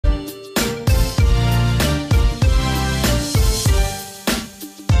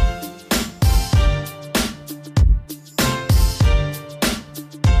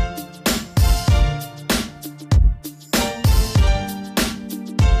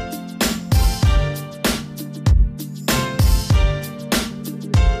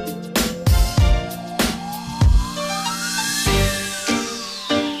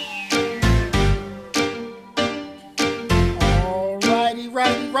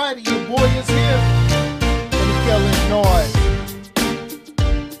Friday, your boy is here. Let me kill this noise.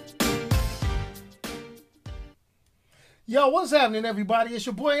 Yo, what's happening, everybody? It's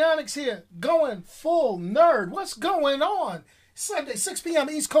your boy Onyx here, going full nerd. What's going on? Sunday, 6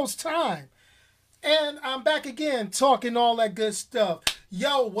 p.m. East Coast time. And I'm back again talking all that good stuff.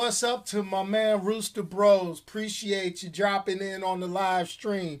 Yo, what's up to my man Rooster Bros? Appreciate you dropping in on the live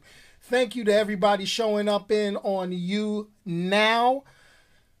stream. Thank you to everybody showing up in on You Now.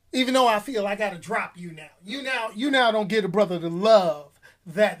 Even though I feel I gotta drop You Now. You now don't get a brother the love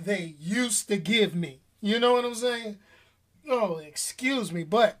that they used to give me. You know what I'm saying? Oh, excuse me,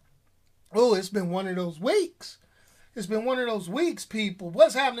 but it's been one of those weeks. It's been one of those weeks, people.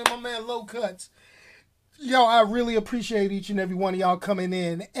 What's happening, my man Low Cuts? Yo, I really appreciate each and every one of y'all coming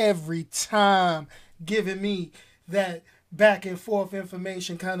in every time, giving me that back and forth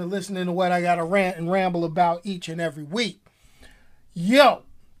information, kind of listening to what I got to rant and ramble about each and every week. Yo,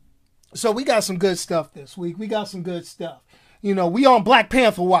 so we got some good stuff this week. We got some good stuff. You know, we on Black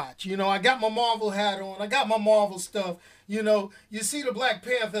Panther watch. You know, I got my Marvel hat on. I got my Marvel stuff. You know, you see the Black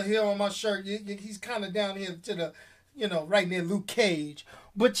Panther here on my shirt. He's kind of down here to the, you know, right near Luke Cage.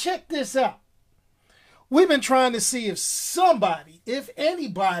 But check this out. We've been trying to see if somebody, if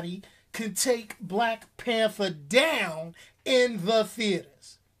anybody, can take Black Panther down in the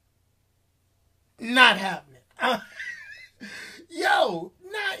theaters. Not happening. Yo,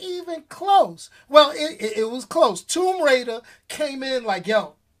 not even close. Well, it was close. Tomb Raider came in like,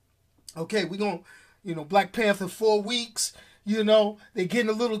 yo, okay, we're going to, you know, Black Panther 4 weeks. You know, they're getting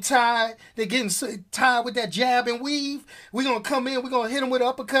a little tired. They're getting tired with that jab and weave. We're going to come in. We're going to hit them with an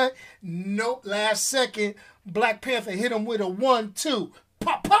uppercut. Nope. Last second, Black Panther hit them with a 1-2.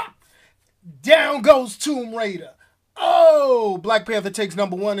 Pop, pop. Down goes Tomb Raider. Oh, Black Panther takes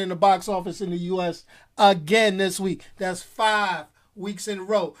 #1 in the box office in the U.S. again this week. That's 5 weeks in a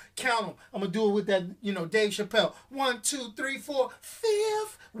row. Count them. I'm going to do it with that, you know, Dave Chappelle. 1, 2, 3, 4,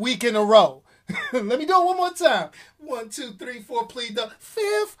 5th week in a row. Let me do it one more time. 1, 2, 3, 4, plead the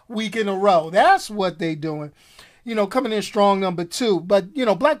 5th week in a row. That's what they doing. You know, coming in strong #2. But, you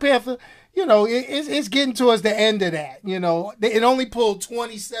know, Black Panther, you know, it's getting towards the end of that. You know, it only pulled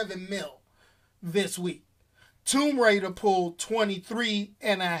 27 mil this week. Tomb Raider pulled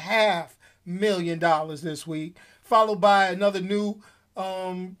 $23.5 million this week, followed by another new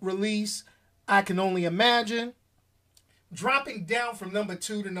release, I Can Only Imagine. Dropping down from #2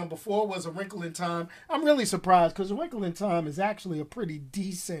 to #4 was A Wrinkle in Time. I'm really surprised because A Wrinkle in Time is actually a pretty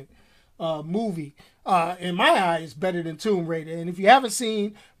decent movie. In my eyes, better than Tomb Raider. And if you haven't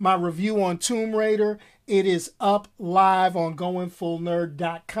seen my review on Tomb Raider, it is up live on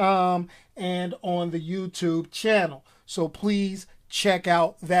goingfullnerd.com and on the YouTube channel. So please check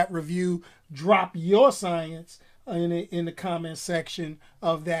out that review. Drop your science in the comment section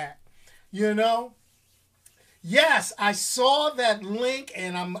of that. You know? Yes, I saw that link,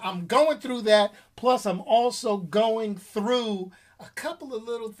 and I'm going through that. Plus, I'm also going through a couple of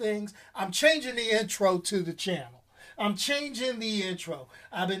little things. I'm changing the intro to the channel. I'm changing the intro.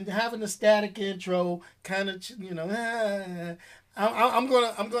 I've been having a static intro, kind of, you know. I'm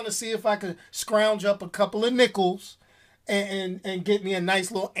gonna see if I can scrounge up a couple of nickels and get me a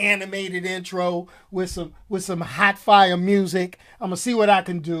nice little animated intro with some hot fire music. I'm gonna see what I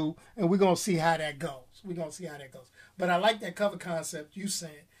can do, and we're gonna see how that goes. We're going to see how that goes. But I like that cover concept you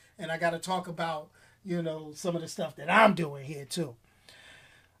said. And I got to talk about, you know, some of the stuff that I'm doing here, too.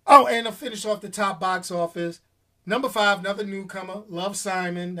 Oh, and to finish off the top box office, #5, another newcomer, Love,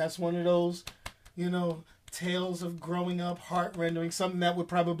 Simon. That's one of those, you know, tales of growing up, heart-rendering, something that would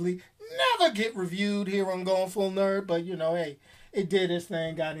probably never get reviewed here on Going Full Nerd. But, you know, hey, it did its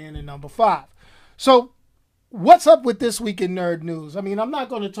thing, got in at #5. So, what's up with this week in nerd news? I mean, I'm not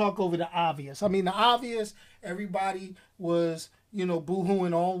going to talk over the obvious. I mean, the obvious, everybody was, you know,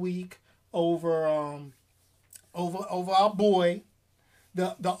 boo-hooing all week over our boy,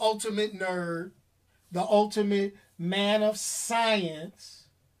 the ultimate nerd, the ultimate man of science.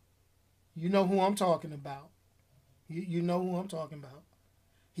 You know who I'm talking about. You know who I'm talking about.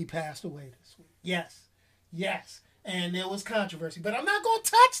 He passed away this week. Yes. And there was controversy. But I'm not going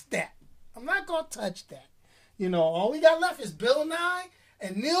to touch that. I'm not going to touch that. You know, all we got left is Bill Nye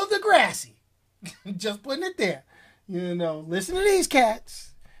and Neil deGrasse. Just putting it there. You know, listen to these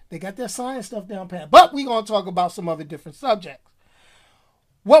cats. They got their science stuff down pat. But we're going to talk about some other different subjects.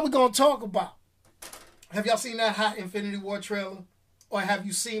 What we're going to talk about. Have y'all seen that hot Infinity War trailer? Or have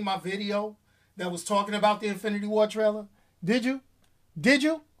you seen my video that was talking about the Infinity War trailer? Did you?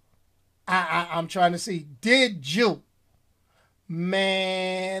 I'm trying to see. Did you?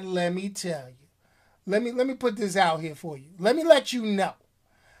 Man, let me tell you. Let me put this out here for you. Let me let you know.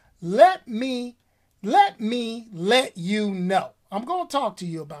 let me let you know. I'm going to talk to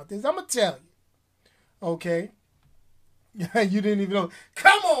you about this. I'm going to tell you. Okay? You didn't even know.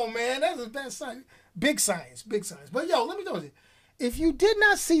 Come on, man. That's the best science. Big science. Big science. But, yo, let me tell you. If you did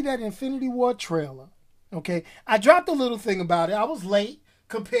not see that Infinity War trailer, okay, I dropped a little thing about it. I was late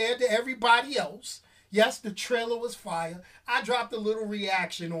compared to everybody else. Yes, the trailer was fire. I dropped a little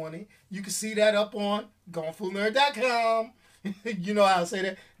reaction on it. You can see that up on GoneFullNerd.com. You know how I say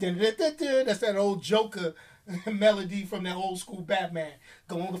that? That's that old Joker melody from that old school Batman.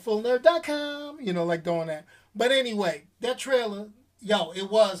 GoneFullNerd.com. You know, like doing that. But anyway, that trailer, yo, it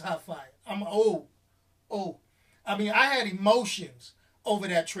was hot fire. Oh. I mean, I had emotions over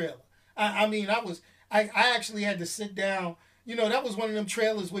that trailer. I actually had to sit down. You know, that was one of them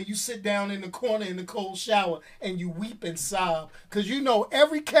trailers where you sit down in the corner in the cold shower and you weep and sob. Because you know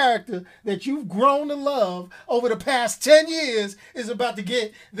every character that you've grown to love over the past 10 years is about to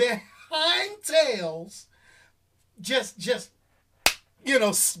get their hind tails just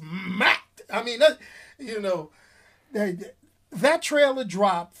smacked. I mean, that trailer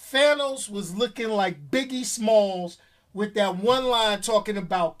dropped. Thanos was looking like Biggie Smalls with that one line talking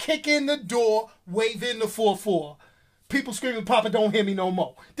about kick in the door, waving the 4-4. People screaming, Papa, don't hear me no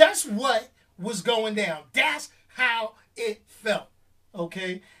more. That's what was going down. That's how it felt.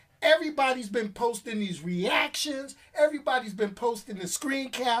 Okay? Everybody's been posting these reactions. Everybody's been posting the screen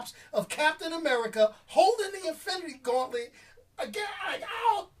caps of Captain America holding the Infinity Gauntlet. Again,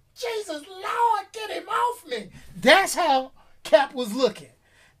 oh, Jesus, Lord, get him off me. That's how Cap was looking.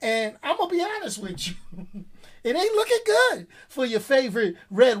 And I'm going to be honest with you. It ain't looking good for your favorite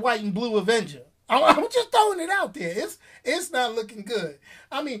red, white, and blue Avenger. I'm just throwing it out there. It's not looking good.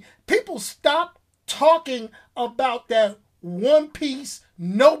 I mean, people stop talking about that one piece,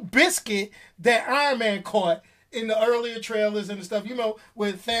 no biscuit that Iron Man caught in the earlier trailers and stuff. You know,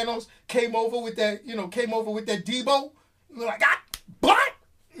 where Thanos came over with that Debo. Like, but,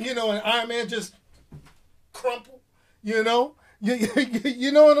 and Iron Man just crumpled, you know?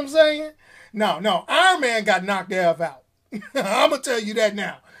 You know what I'm saying? No, Iron Man got knocked the F out. I'm going to tell you that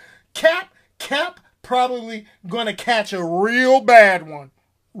now. Cap probably going to catch a real bad one.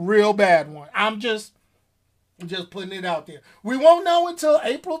 I'm just putting it out there. We won't know until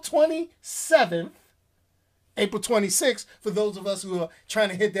April 27th. April 26th, for those of us who are trying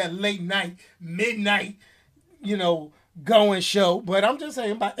to hit that late night, midnight, going show. But I'm just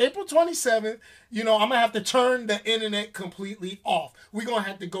saying, by April 27th, I'm going to have to turn the internet completely off. We're going to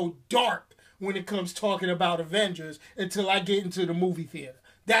have to go dark when it comes talking about Avengers until I get into the movie theater.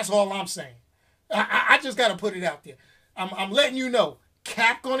 That's all I'm saying. I just got to put it out there. I'm letting you know.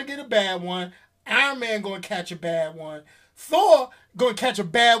 Cap going to get a bad one. Iron Man going to catch a bad one. Thor going to catch a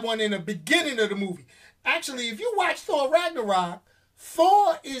bad one in the beginning of the movie. Actually, if you watch Thor Ragnarok,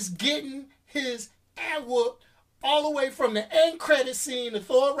 Thor is getting his ass whooped all the way from the end credit scene of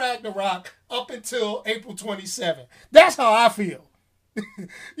Thor Ragnarok up until April 27th. That's how I feel.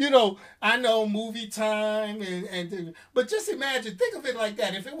 I know movie time, but just imagine, think of it like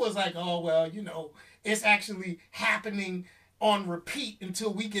that. If it was like, oh, well, it's actually happening on repeat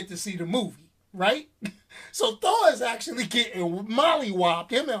until we get to see the movie, right? So Thor is actually getting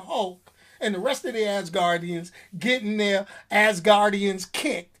mollywopped, him and Hulk, and the rest of the Asgardians getting their Asgardians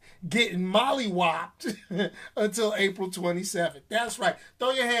kicked, getting mollywopped until April 27th. That's right.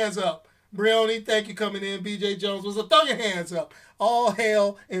 Throw your hands up. Brioni, thank you coming in. BJ Jones, so throw your hands up. All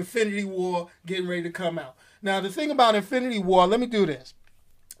hail Infinity War getting ready to come out. Now, the thing about Infinity War, let me do this.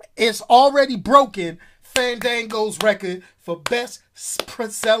 It's already broken Fandango's record for best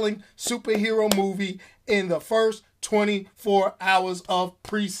selling superhero movie in the first 24 hours of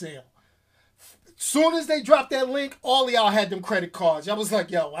pre-sale. Soon as they dropped that link, all of y'all had them credit cards. Y'all was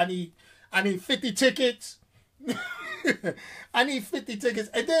like, yo, I need 50 tickets. I need 50 tickets.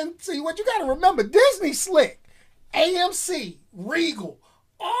 And then, see, what you got to remember, Disney slick. AMC, Regal,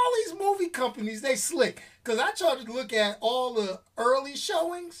 all these movie companies, they slick. Because I tried to look at all the early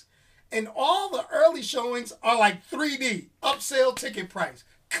showings, and all the early showings are like 3D, upsell ticket price.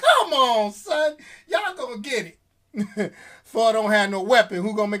 Come on, son. Y'all gonna get it. Thor don't have no weapon.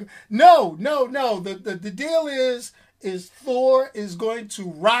 Who gonna make it? No. The deal is Thor is going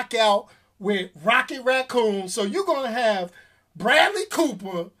to rock out with Rocket Raccoon. So you're going to have Bradley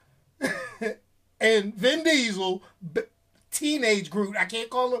Cooper and Vin Diesel, teenage Groot. I can't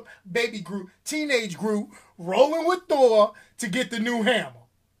call him baby Groot. Teenage Groot rolling with Thor to get the new hammer.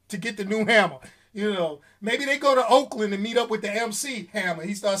 Maybe they go to Oakland and meet up with the MC Hammer.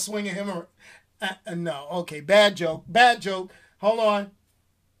 He starts swinging him around. No, okay, bad joke. Hold on.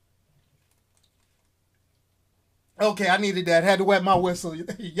 Okay, I needed that. Had to wet my whistle.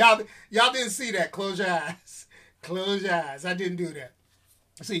 Y'all didn't see that. Close your eyes. Close your eyes. I didn't do that.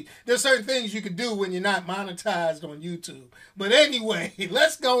 See, there's certain things you can do when you're not monetized on YouTube. But anyway,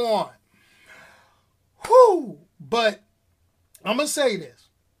 let's go on. Whew. But I'm going to say this.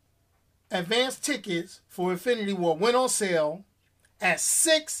 Advance tickets for Infinity War went on sale at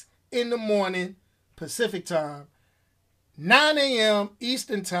 6 in the morning Pacific time, 9 a.m.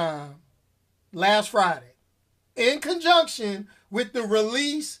 Eastern time last Friday, in conjunction with the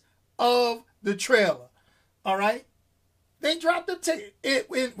release of the trailer. All right? They dropped the ticket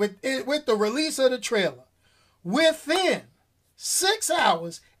with the release of the trailer. Within 6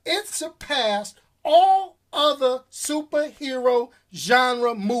 hours, it surpassed all other superhero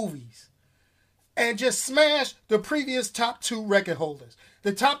genre movies and just smashed the previous top 2 record holders.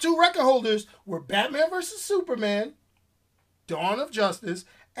 The top 2 record holders were Batman vs. Superman, Dawn of Justice,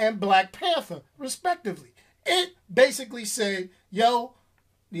 and Black Panther, respectively. It basically said, yo,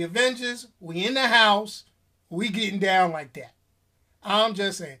 the Avengers, we in the house, we getting down like that. I'm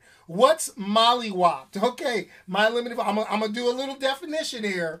just saying. What's mollywopped? Okay, my limited. I'm gonna do a little definition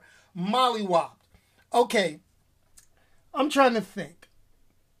here. Mollywopped. Okay, I'm trying to think.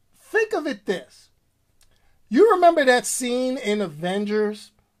 Think of it this. You remember that scene in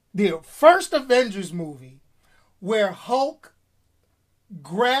Avengers, the first Avengers movie, where Hulk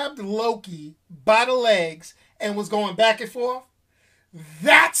grabbed Loki by the legs and was going back and forth?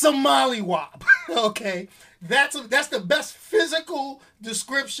 That's a mollywop. Okay, that's the best physical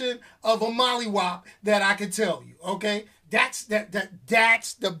description of a mollywop that I can tell you. Okay, that's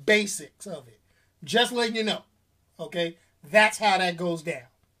the basics of it. Just letting you know. Okay, that's how that goes down.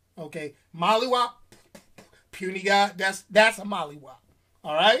 Okay, mollywop, puny guy. That's a mollywop.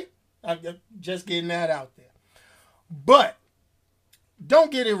 All right, I'm just getting that out there. But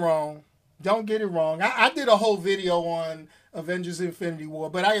don't get it wrong. Don't get it wrong. I did a whole video on Avengers Infinity War,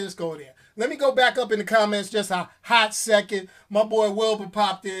 but I just go there. Let me go back up in the comments just a hot second. My boy Wilbur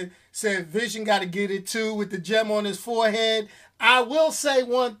popped in, said Vision got to get it too with the gem on his forehead. I will say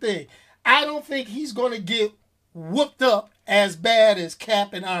one thing. I don't think he's going to get whooped up as bad as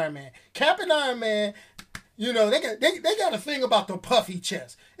Cap and Iron Man. Cap and Iron Man, you know, they got a thing about the puffy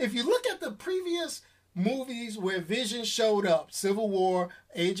chest. If you look at the previous movies where Vision showed up, Civil War,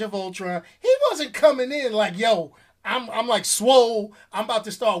 Age of Ultron, he wasn't coming in like, yo, I'm like swole, I'm about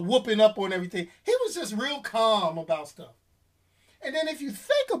to start whooping up on everything. He was just real calm about stuff. And then if you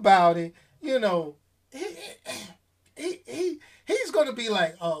think about it, you know, he's going to be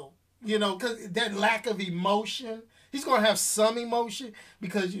like, oh, you know, because that lack of emotion, he's going to have some emotion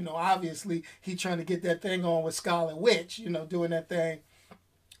because, you know, obviously he's trying to get that thing on with Scarlet Witch, you know, doing that thing.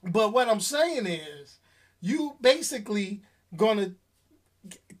 But what I'm saying is, you basically going to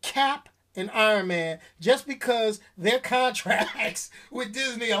Cap and Iron Man just because their contracts with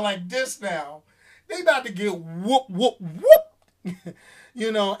Disney are like this now. They about to get whoop, whoop, whoop.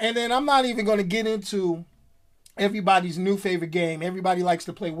 You know, and then I'm not even going to get into everybody's new favorite game. Everybody likes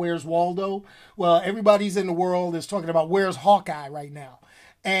to play Where's Waldo. Well, everybody's in the world is talking about Where's Hawkeye right now.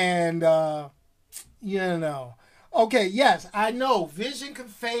 And, you know, okay, yes, I know Vision can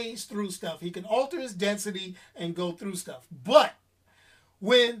phase through stuff. He can alter his density and go through stuff. But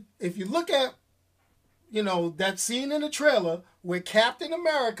if you look at, you know, that scene in the trailer where Captain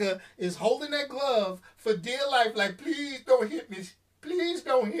America is holding that glove for dear life, like, please don't hit me. Please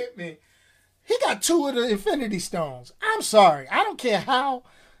don't hit me. He got 2 of the Infinity Stones. I'm sorry. I don't care how,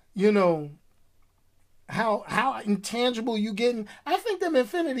 you know, how intangible you getting. I think them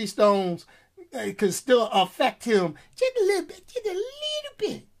Infinity Stones could still affect him just a little bit. Just a little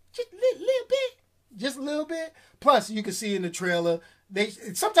bit. Just a little bit. Just a little bit. Plus, you can see in the trailer,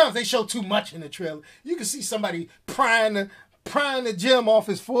 sometimes they show too much in the trailer. You can see somebody prying the gem off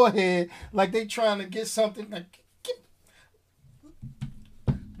his forehead like they trying to get something.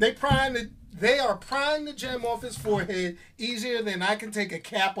 They are prying the gem off his forehead easier than I can take a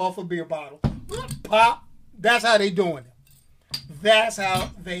cap off a beer bottle. Pop. That's how they doing it. That's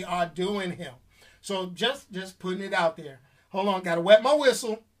how they are doing him. So just putting it out there. Hold on, gotta wet my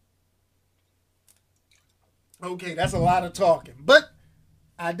whistle. Okay, that's a lot of talking. But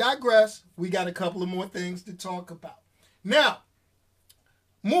I digress. We got a couple of more things to talk about. Now,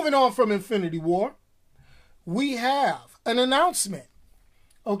 moving on from Infinity War, we have an announcement.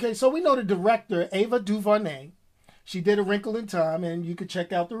 Okay, so we know the director, Ava DuVernay. She did A Wrinkle in Time, and you can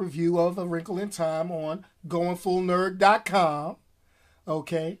check out the review of A Wrinkle in Time on goingfullnerd.com.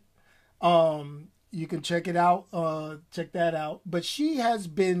 Okay, you can check it out. Check that out. But she has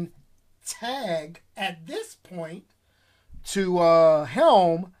been tagged at this point to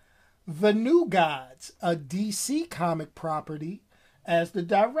helm The New Gods, a DC comic property, as the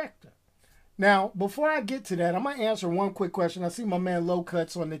director. Now, before I get to that, I'm going to answer one quick question. I see my man Low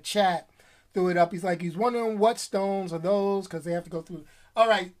Cuts on the chat threw it up. He's like, he's wondering what stones are those because they have to go through. All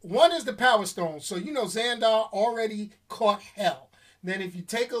right, one is the Power Stone. So, you know, Xandar already caught hell. Then if you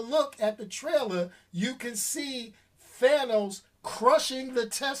take a look at the trailer, you can see Thanos crushing the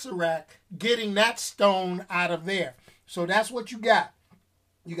Tesseract, getting that stone out of there. So that's what you got.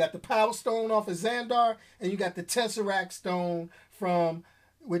 You got the Power Stone off of Xandar, and you got the Tesseract Stone from,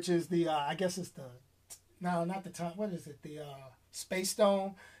 which is the, I guess it's the, no, not the time, what is it? The Space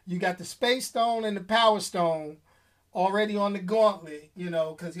Stone. You got the Space Stone and the Power Stone already on the gauntlet, you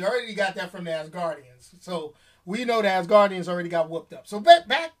know, because he already got that from the Asgardians. So we know the Asgardians already got whooped up. So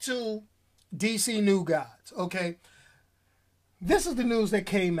back to DC New Gods, okay? This is the news that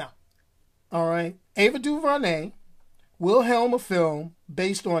came out, all right? Ava DuVernay will helm a film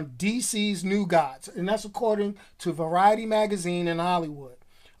based on DC's New Gods, and that's according to Variety Magazine and Hollywood,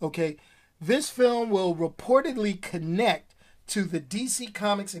 okay? This film will reportedly connect to the DC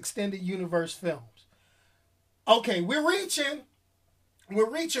Comics Extended Universe films. Okay, we're reaching,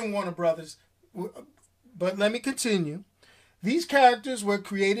 Warner Brothers, but let me continue. These characters were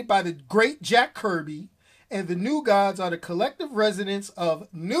created by the great Jack Kirby, and the New Gods are the collective residents of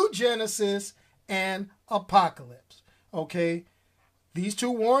New Genesis and Apocalypse. Okay, these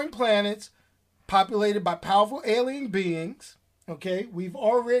two warring planets populated by powerful alien beings. Okay, we've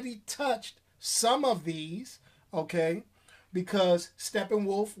already touched some of these. Okay, because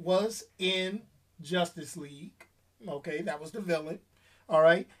Steppenwolf was in Justice League. Okay, that was the villain. All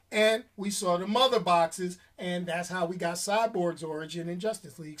right, and we saw the mother boxes, and that's how we got Cyborg's origin in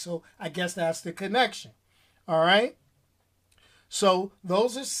Justice League. So I guess that's the connection. All right. So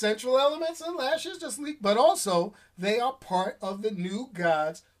those are central elements in last year's Justice League, but also they are part of the New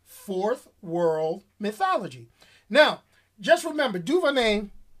Gods' fourth world mythology. Now, just remember, DuVernay,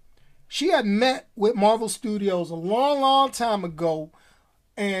 she had met with Marvel Studios a long, long time ago,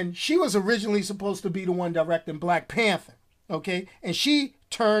 and she was originally supposed to be the one directing Black Panther, okay? And she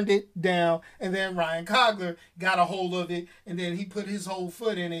turned it down, and then Ryan Coogler got a hold of it, and then he put his whole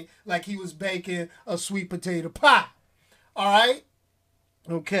foot in it like he was baking a sweet potato pie. All right?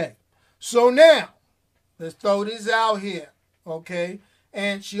 Okay. So now, let's throw this out here, okay?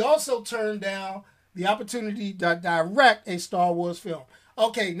 And she also turned down the opportunity to direct a Star Wars film.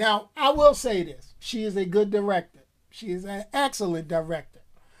 Okay, now, I will say this. She is a good director. She is an excellent director.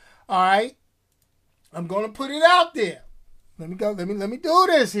 All right? I'm going to put it out there. Let me go. Let me do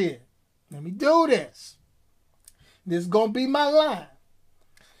this here. Let me do this. This is going to be my line.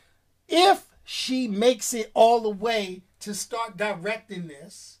 If she makes it all the way to start directing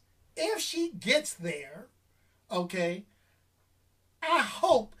this, if she gets there, okay, I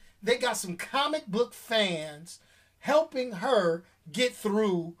hope they got some comic book fans helping her get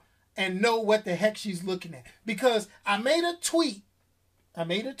through and know what the heck she's looking at. Because I made a tweet,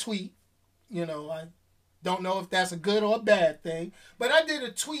 you know, I don't know if that's a good or a bad thing, but I did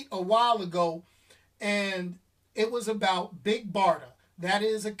a tweet a while ago, and it was about Big Barda. That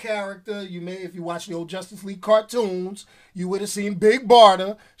is a character you may, if you watch the old Justice League cartoons, you would have seen Big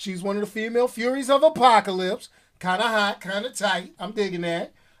Barda. She's one of the female Furies of Apocalypse. Kind of hot, kind of tight. I'm digging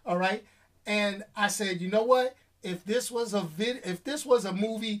that. All right. And I said, you know what? If this was a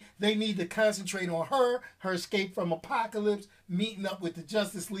movie, they need to concentrate on her escape from Apocalypse, meeting up with the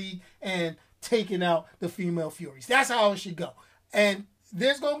Justice League, and taking out the female Furies. That's how it should go. And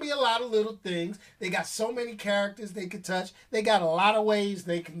there's going to be a lot of little things. They got so many characters they could touch. They got a lot of ways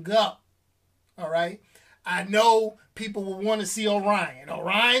they can go. All right? I know people will want to see Orion.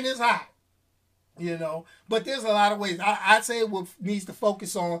 Orion is hot, you know. But there's a lot of ways. I'd say it needs to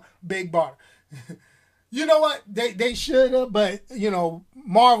focus on Big Barda. You know what? They should have, but, you know,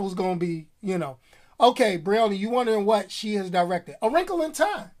 Marvel's going to be, you know. Okay, Brianna, you wondering what she has directed? A Wrinkle in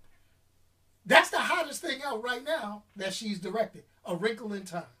Time. That's the hottest thing out right now that she's directed. A Wrinkle in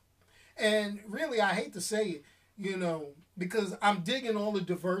Time. And really, I hate to say it, you know, because I'm digging all the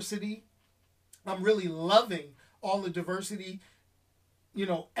diversity. I'm really loving all the diversity, you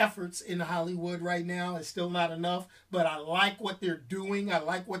know, efforts in Hollywood right now. It's still not enough, but I like what they're doing. I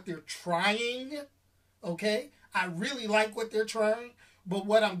like what they're trying. Okay? I really like what they're trying. But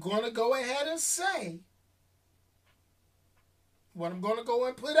what I'm going to go ahead and say, what I'm going to go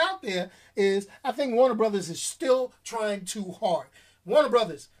and put out there is I think Warner Brothers is still trying too hard. Warner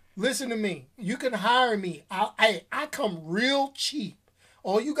Brothers, listen to me. You can hire me. I come real cheap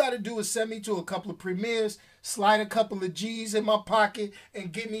All you got to do is send me to a couple of premieres, slide a couple of G's in my pocket,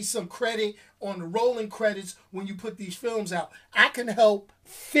 and give me some credit on the rolling credits when you put these films out. I can help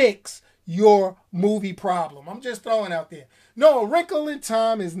fix your movie problem. I'm just throwing out there. No, A Wrinkle in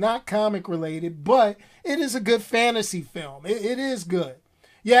Time is not comic related, but it is a good fantasy film. It is good.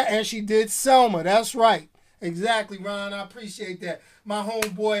 Yeah, and she did Selma. That's right. Exactly, Ron. I appreciate that. My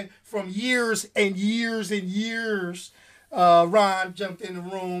homeboy from years and years and years, Ron, jumped in the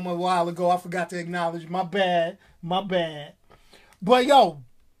room a while ago. I forgot to acknowledge. My bad. My bad. But,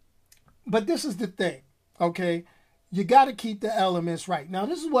 but this is the thing, okay? You got to keep the elements right. Now,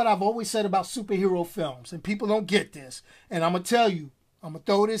 this is what I've always said about superhero films, and people don't get this. And I'm going to tell you, I'm going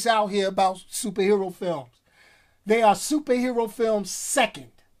to throw this out here about superhero films. They are superhero films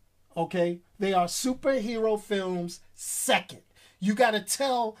second, okay? They are superhero films second. You got to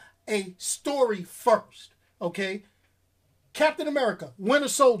tell a story first, okay? Captain America, Winter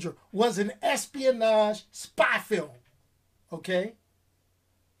Soldier was an espionage spy film, okay?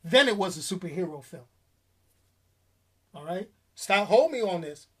 Then it was a superhero film. All right? Stop. Hold me on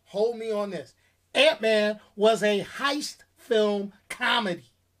this. Hold me on this. Ant-Man was a heist film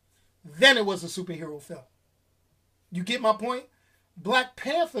comedy. Then it was a superhero film. You get my point? Black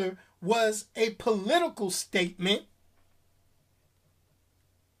Panther was a political statement.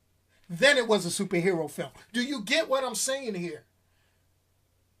 Then it was a superhero film. Do you get what I'm saying here?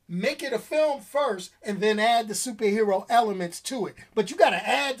 Make it a film first and then add the superhero elements to it. But you got to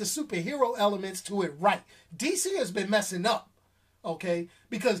add the superhero elements to it right. DC has been messing up, okay?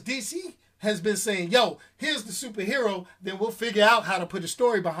 Because DC has been saying, yo, here's the superhero, then we'll figure out how to put a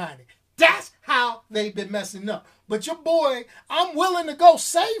story behind it. That's how they've been messing up. But your boy, I'm willing to go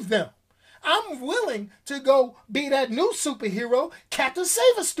save them. I'm willing to go be that new superhero, Captain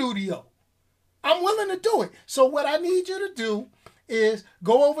Saver Studio. I'm willing to do it. So what I need you to do is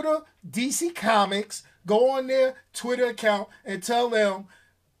go over to DC Comics, go on their Twitter account and tell them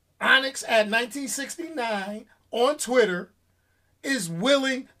Onyx at 1969 on Twitter is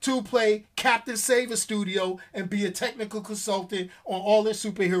willing to play Captain Saver Studio and be a technical consultant on all their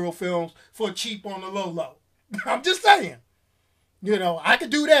superhero films for cheap on the low. I'm just saying. You know, I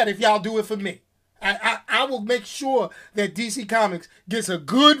could do that if y'all do it for me. I will make sure that DC Comics gets a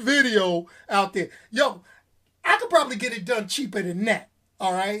good video out there. Yo, I could probably get it done cheaper than that,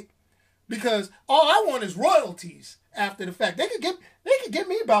 all right? Because all I want is royalties after the fact. They could get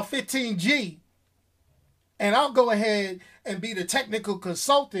me about 15 G, and I'll go ahead and be the technical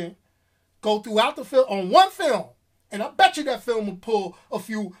consultant, go throughout the film on one film, and I bet you that film will pull a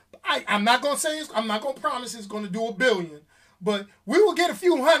few. I'm not gonna say I'm not gonna promise it's gonna do $1 billion, but we will get a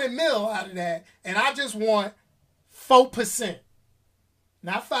few $100 million out of that, and I just want 4%.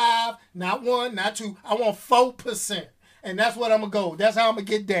 Not 5, not 1, not 2. I want 4%. And that's what I'm going to go. That's how I'm going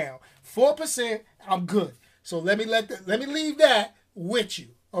to get down. 4%, I'm good. So let me leave that with you.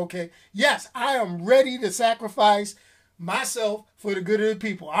 Okay? Yes, I am ready to sacrifice myself for the good of the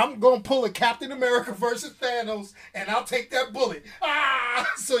people. I'm going to pull a Captain America versus Thanos, and I'll take that bullet.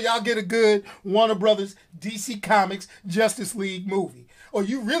 So y'all get a good Warner Brothers DC Comics Justice League movie. Or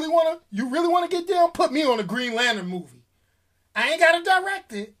you really want to get down? Put me on a Green Lantern movie. I ain't got to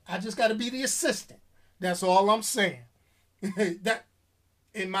direct it. I just got to be the assistant. That's all I'm saying. That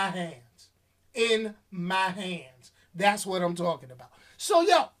in my hands. In my hands. That's what I'm talking about. So,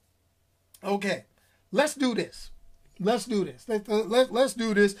 okay, let's do this. Let's do this. Let's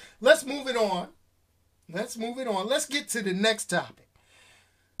do this. Let's move it on. Let's move it on. Let's get to the next topic.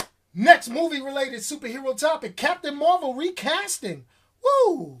 Next movie-related superhero topic, Captain Marvel recasting.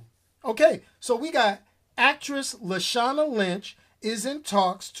 Woo! Okay, so we got actress Lashana Lynch is in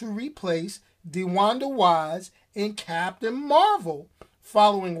talks to replace DeWanda Wise in Captain Marvel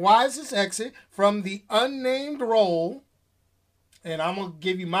following Wise's exit from the unnamed role, and I'm going to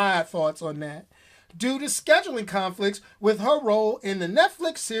give you my thoughts on that, due to scheduling conflicts with her role in the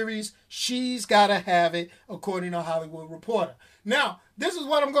Netflix series She's Gotta Have It, according to Hollywood Reporter. Now, this is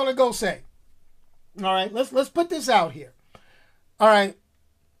what I'm going to go say. All right, let's put this out here. All right.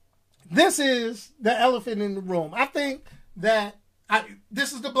 This is the elephant in the room. I think that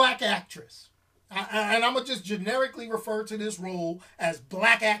this is the black actress. And I'm going to just generically refer to this role as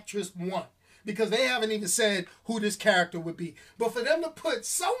Black Actress 1. Because they haven't even said who this character would be. But for them to put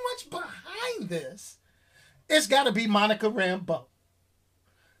so much behind this, it's got to be Monica Rambeau.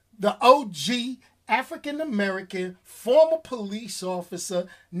 The OG African-American former police officer,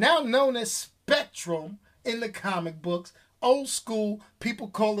 now known as Spectrum in the comic books. Old school, people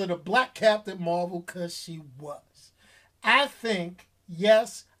call her the Black Captain Marvel because she was. I think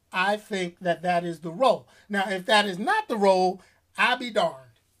that that is the role. Now, if that is not the role, I'll be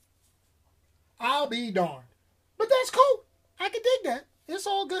darned. I'll be darned. But that's cool. I can dig that. It's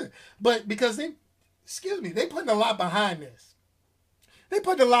all good. But because they putting a lot behind this. They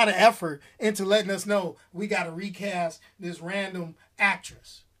put a lot of effort into letting us know we got to recast this random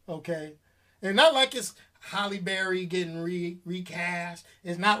actress. Okay? And not like it's Halle Berry getting recast.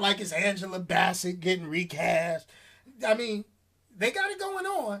 It's not like it's Angela Bassett getting recast. I mean, they got it going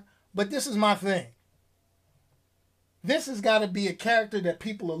on. But this is my thing. This has got to be a character that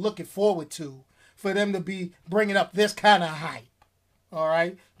people are looking forward to for them to be bringing up this kind of hype. All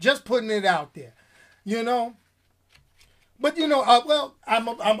right? Just putting it out there. You know? But, you know, I'm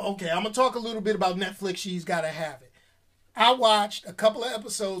okay. I'm going to talk a little bit about Netflix. She's Gotta Have It. I watched a couple of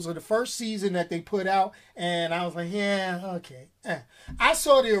episodes of the first season that they put out, and I was like, yeah, okay. I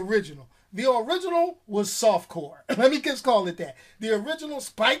saw the original. The original was softcore. Let me just call it that. The original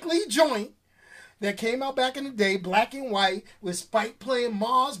Spike Lee joint that came out back in the day, black and white, with Spike playing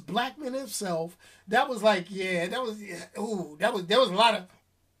Mars Blackman himself. That was like, yeah, there was a lot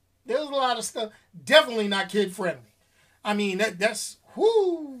of stuff. Definitely not kid friendly. I mean, that's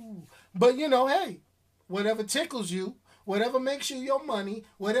whoo. But you know, hey, whatever tickles you, whatever makes you your money,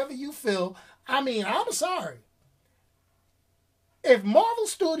 whatever you feel. I mean, I'm sorry. If Marvel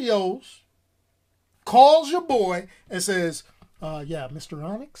Studios calls your boy and says, yeah, Mr.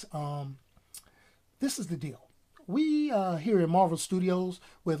 Onyx, this is the deal. We here in Marvel Studios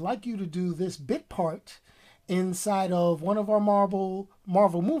would like you to do this bit part inside of one of our Marvel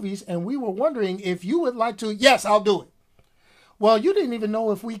movies, and we were wondering if you would like to. Yes, I'll do it. Well, you didn't even know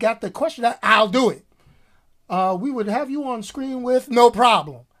if we got the question. I'll do it. We would have you on screen with no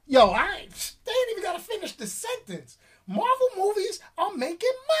problem. Yo, they ain't even got to finish the sentence. Marvel movies are making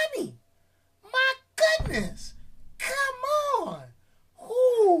money. My goodness. Come on.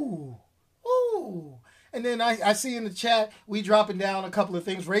 Ooh. Ooh. And then I see in the chat, we dropping down a couple of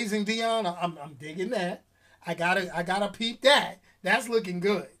things. Raising Dion, I'm digging that. I gotta peep that. That's looking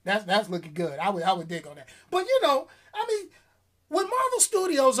good. That's looking good. I would dig on that. But you know, I mean, when Marvel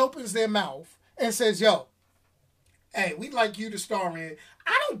Studios opens their mouth and says, yo, hey, we'd like you to star in.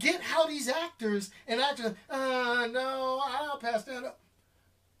 I don't get how these actors and actors, no, I'll pass that up.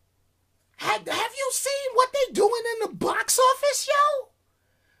 Have you seen what they doing in the box office, yo?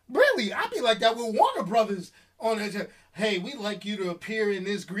 Really, I'd be like that with Warner Brothers on it. Hey, we'd like you to appear in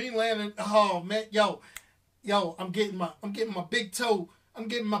this Green Lantern. Oh man, yo, I'm getting my big toe. I'm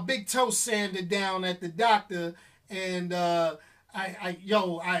getting my big toe sanded down at the doctor, and I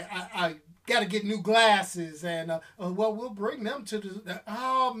gotta get new glasses, and well, we'll bring them to the.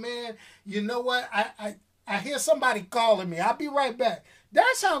 Oh man, you know what? I hear somebody calling me. I'll be right back.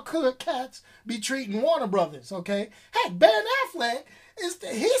 That's how good cats be treating Warner Brothers. Okay, hey, Ben Affleck. He's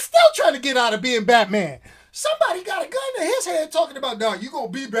still trying to get out of being Batman. Somebody got a gun to his head talking about, dog, you gonna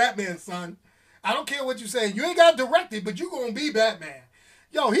be Batman, son. I don't care what you say. You ain't got to direct it, but you gonna be Batman.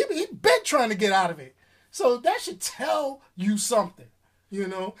 Yo, he been trying to get out of it. So that should tell you something. You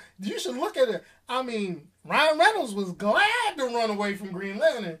know, you should look at it. I mean, Ryan Reynolds was glad to run away from Green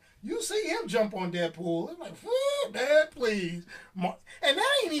Lantern. You see him jump on Deadpool. It's like, man, please. And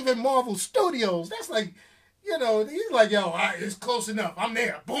that ain't even Marvel Studios. That's like, you know, he's like, yo, it's close enough. I'm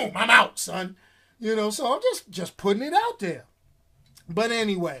there. Boom, I'm out, son. You know, so I'm just putting it out there. But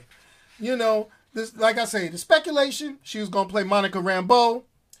anyway, you know, this, like I say, the speculation, she was going to play Monica Rambeau,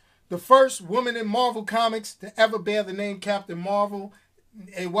 the first woman in Marvel Comics to ever bear the name Captain Marvel.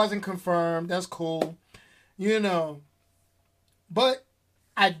 It wasn't confirmed. That's cool. You know, but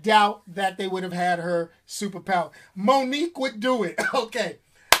I doubt that they would have had her superpower. Monique would do it. Okay.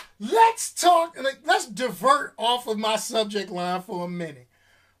 Let's divert off of my subject line for a minute.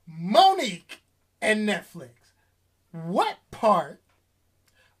 Monique and Netflix. What part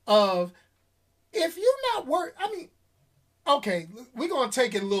of, if you're not okay, we're gonna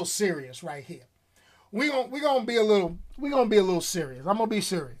take it a little serious right here. We're gonna be a little serious. I'm gonna be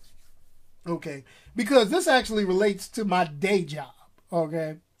serious. Okay. Because this actually relates to my day job.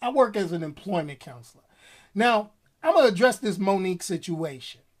 Okay. I work as an employment counselor. Now, I'm gonna address this Monique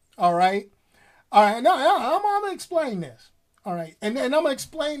situation. All right. No, I'm going to explain this. All right. And I'm going to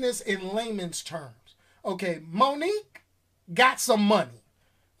explain this in layman's terms. Okay. Monique got some money.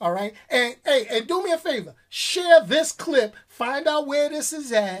 All right. And do me a favor. Share this clip. Find out where this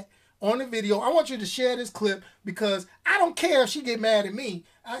is at on the video. I want you to share this clip because I don't care if she get mad at me.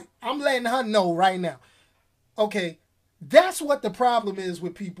 I'm letting her know right now. Okay. That's what the problem is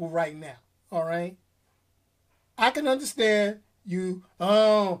with people right now. All right. I can understand.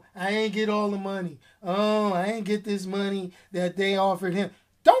 I ain't get all the money. I ain't get this money that they offered him.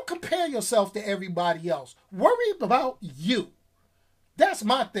 Don't compare yourself to everybody else. Worry about you. That's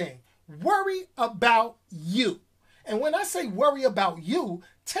my thing. Worry about you. And when I say worry about you,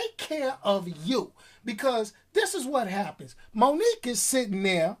 take care of you. Because this is what happens. Monique is sitting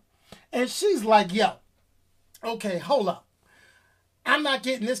there and she's like, yo, okay, hold up. I'm not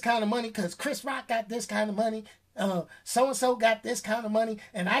getting this kind of money because Chris Rock got this kind of money. So-and-so got this kind of money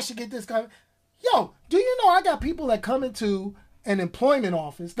and I should get this kind of... Yo, do you know I got people that come into an employment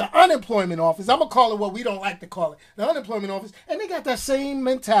office, the unemployment office, I'm going to call it what we don't like to call it, the unemployment office, and they got that same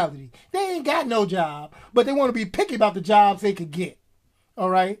mentality. They ain't got no job, but they want to be picky about the jobs they could get. All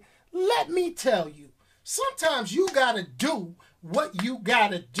right? Let me tell you, sometimes you got to do what you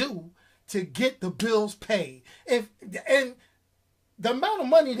got to do to get the bills paid. And the amount of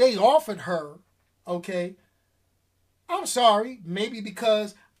money they offered her, okay, I'm sorry, maybe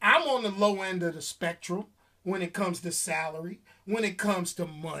because I'm on the low end of the spectrum when it comes to salary, when it comes to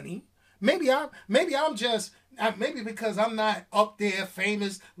money. Maybe because I'm not up there,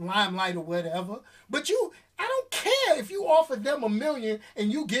 famous, limelight or whatever. But I don't care if you offer them $1 million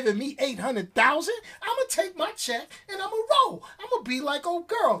and you giving me $800,000. I'm gonna take my check and I'm gonna roll. I'm gonna be like old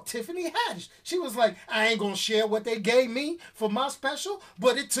girl Tiffany Haddish. She was like, I ain't gonna share what they gave me for my special,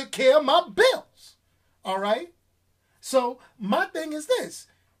 but it took care of my bills. All right. So my thing is this.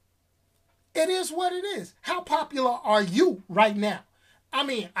 It is what it is. How popular are you right now? I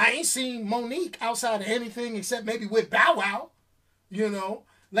mean, I ain't seen Monique outside of anything except maybe with Bow Wow. You know,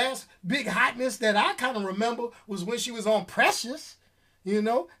 last big hotness that I kind of remember was when she was on Precious. You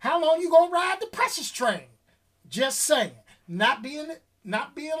know, how long you gonna ride the Precious train? Just saying. Not being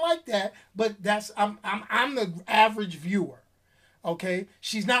like that, but I'm the average viewer. Okay,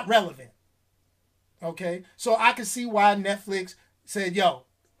 she's not relevant. Okay, so I can see why Netflix said, yo,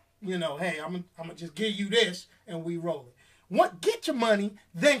 you know, hey, I'm gonna just give you this and we roll it. Get your money,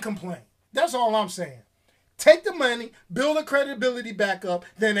 then complain. That's all I'm saying. Take the money, build the credibility back up,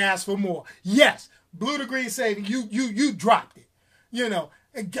 then ask for more. Yes, Blue to Green saving, you dropped it. You know,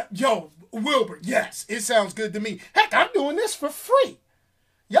 yo, Wilbur, yes, it sounds good to me. Heck, I'm doing this for free.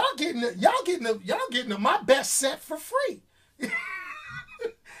 Y'all getting my best set for free.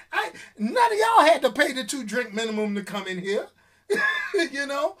 None of y'all had to pay the 2-drink minimum to come in here. You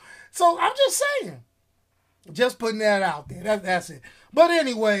know? So I'm just saying. Just putting that out there. That's it. But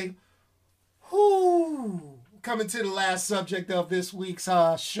anyway, coming to the last subject of this week's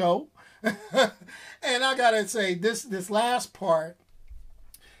show. And I gotta say, this last part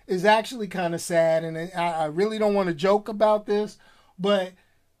is actually kind of sad. And I really don't want to joke about this. But,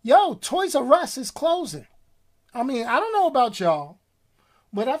 yo, Toys R Us is closing. I mean, I don't know about y'all,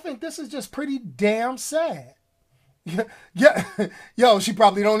 but I think this is just pretty damn sad. Yeah, yo, she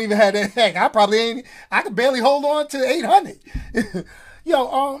probably don't even have that. Heck, I could barely hold on to 800.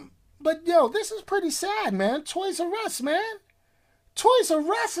 But this is pretty sad, man. Toys R Us, man. Toys R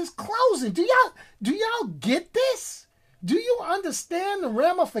Us is closing. Do y'all get this? Do you understand the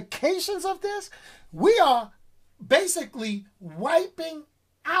ramifications of this? We are basically wiping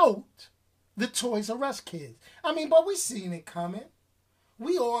out the Toys R Us kids. I mean, but we seen it coming.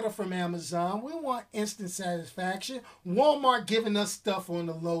 We order from Amazon. We want instant satisfaction. Walmart giving us stuff on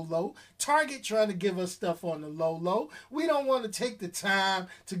the low. Target trying to give us stuff on the low. We don't want to take the time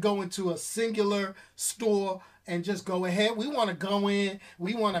to go into a singular store and just go ahead. We want to go in.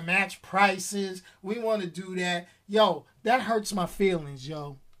 We want to match prices. We want to do that. Yo, that hurts my feelings,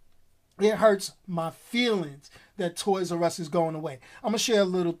 yo. It hurts my feelings that Toys R Us is going away. I'm going to share a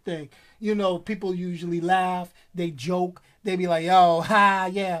little thing. You know, people usually laugh. They joke. They be like, yo,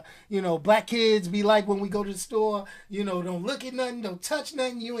 yeah. You know, black kids be like when we go to the store, you know, don't look at nothing, don't touch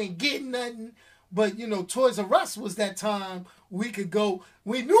nothing, you ain't getting nothing. But, you know, Toys R Us was that time we could go.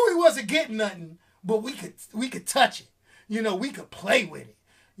 We knew we wasn't getting nothing, but we could touch it. You know, we could play with it.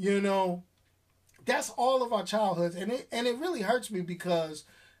 You know, that's all of our childhoods. And it really hurts me because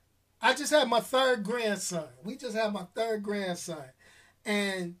I just had my third grandson. We just had my third grandson.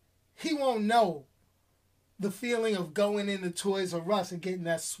 And he won't know the feeling of going into Toys R Us and getting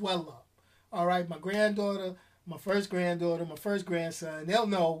that swell up. All right, my granddaughter, my first grandson, they'll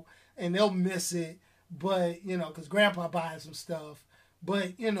know and they'll miss it. But, you know, because grandpa buys some stuff.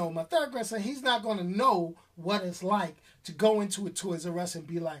 But, you know, my third grandson, he's not going to know what it's like to go into a Toys R Us and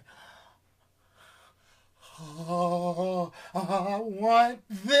be like, oh, I want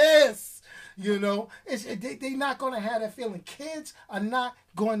this. You know, they're not going to have that feeling. Kids are not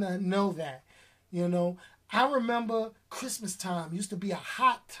going to know that. You know, I remember Christmas time used to be a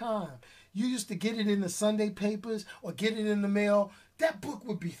hot time. You used to get it in the Sunday papers or get it in the mail. That book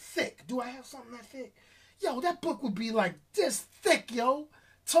would be thick. Do I have something that thick? Yo, that book would be like this thick, yo.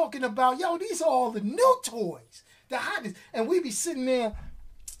 Talking about, yo, these are all the new toys. the hottest. And we be sitting there,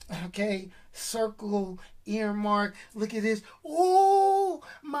 okay, circle, earmark, look at this. Ooh,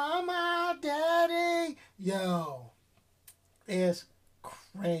 mama, daddy. Yo, it's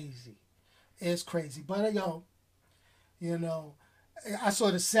crazy. It's crazy. But, yo, you know, I saw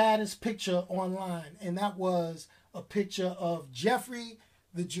the saddest picture online, and that was a picture of Jeffrey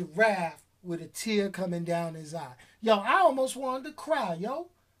the giraffe with a tear coming down his eye. Yo, I almost wanted to cry, yo.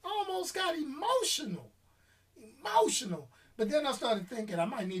 I almost got emotional. But then I started thinking I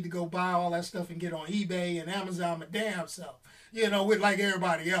might need to go buy all that stuff and get on eBay and Amazon my damn self, you know, with like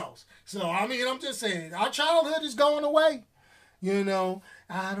everybody else. So, I mean, I'm just saying, our childhood is going away. You know,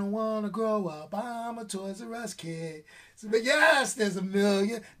 I don't want to grow up. I'm a Toys R Us kid. So, but yes, there's a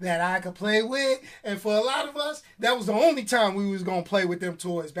million that I could play with. And for a lot of us, that was the only time we was going to play with them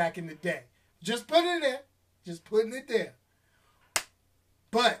toys back in the day. Just putting it there. Just putting it there.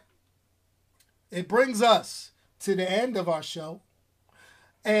 But it brings us to the end of our show.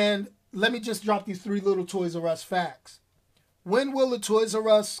 And let me just drop these 3 little Toys R Us facts. When will the Toys R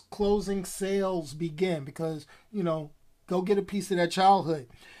Us closing sales begin? Because, you know, go get a piece of their childhood.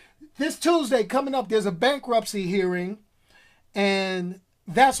 This Tuesday coming up, there's a bankruptcy hearing, and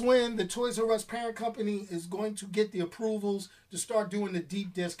that's when the Toys R Us parent company is going to get the approvals to start doing the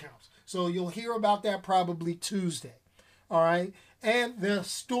deep discounts. So you'll hear about that probably Tuesday. All right? And the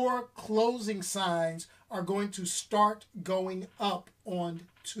store closing signs are going to start going up on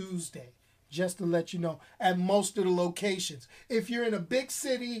Tuesday. Just to let you know, at most of the locations. If you're in a big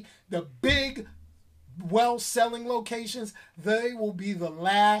city, the big well-selling locations, they will be the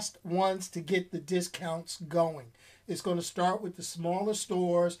last ones to get the discounts going. It's going to start with the smaller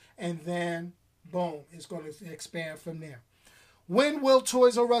stores, and then, boom, it's going to expand from there. When will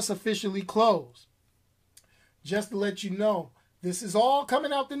Toys R Us officially close? Just to let you know, this is all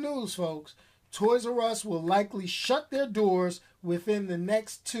coming out the news, folks. Toys R Us will likely shut their doors within the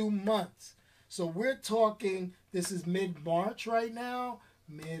next 2 months. So we're talking, this is mid-March right now,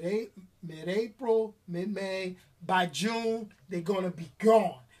 mid-April, mid-May. By June, they're going to be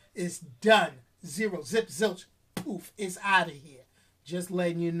gone. It's done. Zero, zip, zilch, poof, it's out of here. Just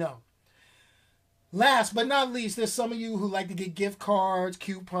letting you know. Last but not least, there's some of you who like to get gift cards,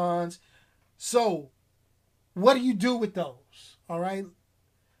 coupons. So, what do you do with those? All right?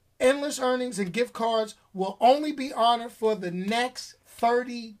 Endless earnings and gift cards will only be honored for the next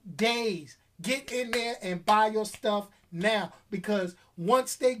 30 days. Get in there and buy your stuff now, because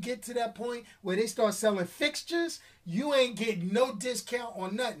once they get to that point where they start selling fixtures, you ain't getting no discount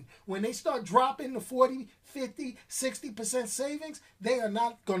on nothing. When they start dropping the 40, 50, 60% savings, they are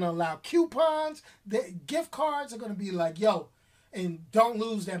not going to allow coupons. The gift cards are going to be like, yo, and don't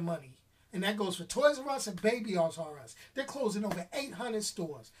lose that money. And that goes for Toys R Us and Baby R Us. They're closing over 800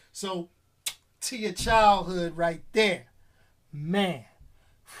 stores. So, to your childhood right there. Man.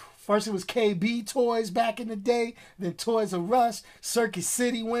 First it was KB Toys back in the day. Then Toys R Us. Circuit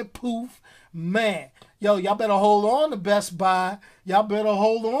City went poof. Man. Yo, y'all better hold on to Best Buy. Y'all better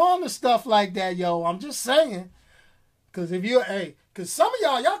hold on to stuff like that, yo. I'm just saying. Because if you're, because some of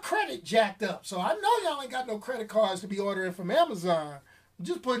y'all credit jacked up. So I know y'all ain't got no credit cards to be ordering from Amazon. I'm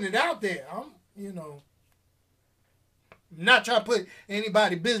just putting it out there. I'm not trying to put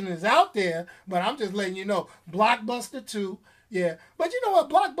anybody business out there, but I'm just letting you know. Blockbuster too. Yeah. But you know what?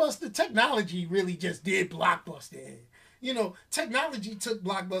 Blockbuster technology really just did Blockbuster. You know, technology took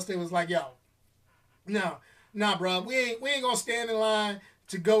Blockbuster and was like, yo, nah, bro, we ain't gonna stand in line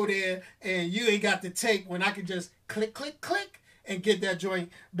to go there, and you ain't got the tape when I can just click, click, click and get that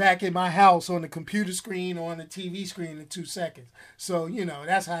joint back in my house on the computer screen or on the TV screen in 2 seconds. So, you know,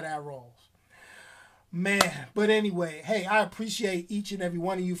 that's how that rolls. Man, but anyway, hey, I appreciate each and every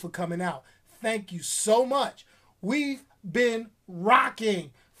one of you for coming out. Thank you so much. We've been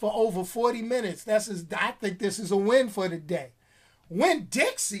rocking for over 40 minutes. I think this is a win for the day.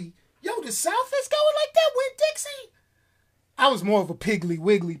 Winn-Dixie? Yo, the South is going like that, Winn-Dixie? I was more of a Piggly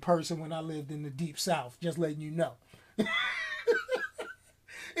Wiggly person when I lived in the deep South, just letting you know.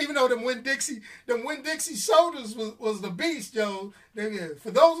 Even though them Winn-Dixie sodas was the beast, yo.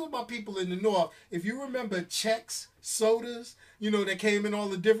 For those of my people in the North, if you remember Chex sodas, you know, that came in all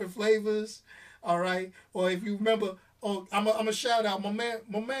the different flavors, all right? Or if you remember, I'm a shout out, my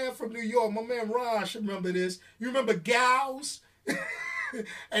man from New York, my man Ron should remember this. You remember Gals?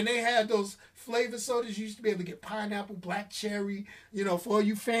 And they had those flavor sodas. You used to be able to get pineapple, black cherry. You know, for all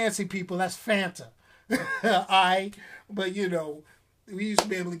you fancy people, that's Fanta. All right? But, you know, we used to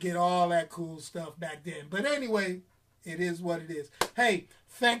be able to get all that cool stuff back then. But anyway, it is what it is. Hey,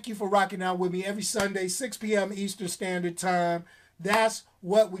 thank you for rocking out with me every Sunday, 6 p.m. Eastern Standard Time. That's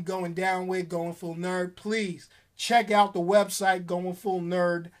what we're going down with, going full nerd. Please check out the website,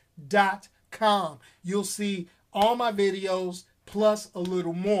 goingfullnerd.com. You'll see all my videos plus a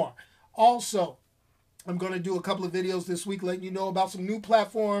little more. Also, I'm going to do a couple of videos this week letting you know about some new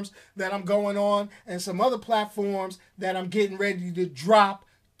platforms that I'm going on and some other platforms that I'm getting ready to drop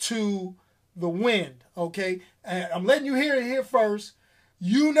to the wind, okay? And I'm letting you hear it here first.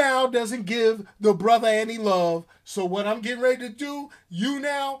 YouNow doesn't give the brother any love, so what I'm getting ready to do,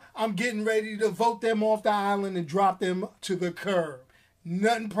 YouNow, I'm getting ready to vote them off the island and drop them to the curb.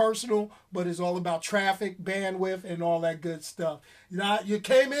 Nothing personal, but it's all about traffic, bandwidth, and all that good stuff. You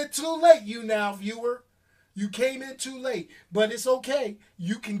came in too late, YouNow viewer. You came in too late, but it's okay.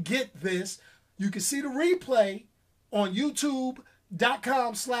 You can get this. You can see the replay on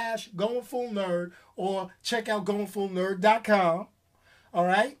youtube.com/goingfullnerd or check out goingfullnerd.com. All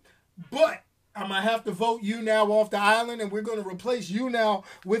right? But I'm going to have to vote YouNow off the island, and we're going to replace YouNow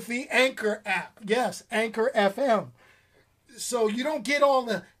with the Anchor app. Yes, Anchor FM. So you don't get all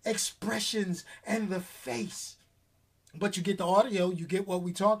the expressions and the face, but you get the audio. You get what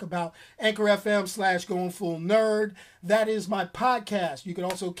we talk about. Anchor FM/goingfullnerd. That is my podcast. You can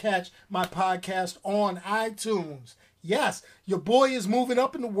also catch my podcast on iTunes. Yes, your boy is moving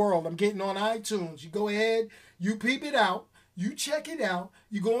up in the world. I'm getting on iTunes. You go ahead, you peep it out. You check it out.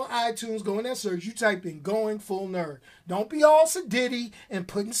 You go on iTunes, go in that search. You type in Going Full Nerd. Don't be all sedity and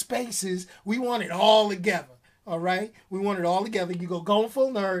putting spaces. We want it all together. All right? We want it all together. You go Going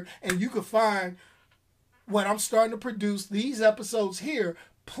Full Nerd, and you can find what I'm starting to produce, these episodes here.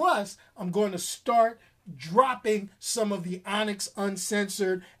 Plus, I'm going to start dropping some of the Onyx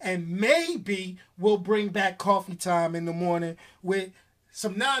Uncensored, and maybe we'll bring back Coffee Time in the morning with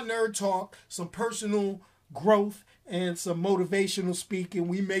some non-nerd talk, some personal growth, and some motivational speaking.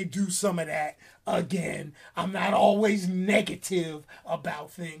 We may do some of that again. I'm not always negative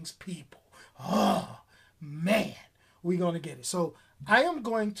about things, people. Oh, man. We're going to get it. So I am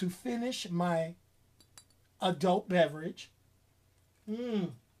going to finish my adult beverage.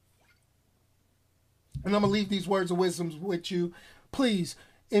 And I'm going to leave these words of wisdom with you. Please,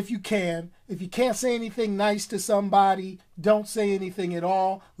 if you can't say anything nice to somebody, don't say anything at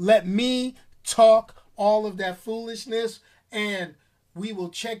all. Let me talk all of that foolishness, and we will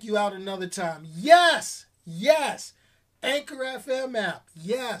check you out another time. Yes, Anchor FM app.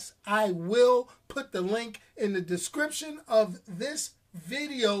 Yes, I will put the link in the description of this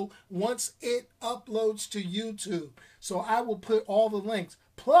video once it uploads to YouTube. So I will put all the links.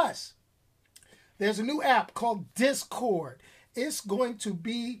 Plus, there's a new app called Discord. That's going to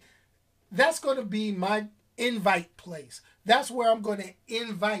be my invite place. That's where I'm going to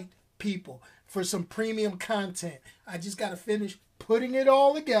invite people for some premium content. I just got to finish putting it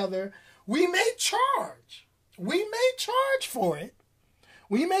all together. We may charge for it.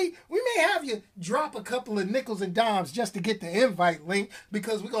 We may have you drop a couple of nickels and dimes just to get the invite link,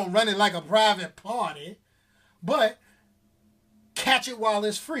 because we're going to run it like a private party. But catch it while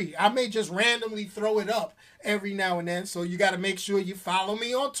it's free. I may just randomly throw it up every now and then, so you got to make sure you follow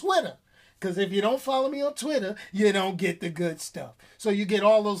me on Twitter. Because if you don't follow me on Twitter, you don't get the good stuff. So you get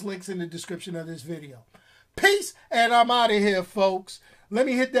all those links in the description of this video. Peace, and I'm out of here, folks. Let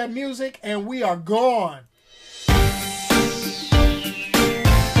me hit that music, and we are gone.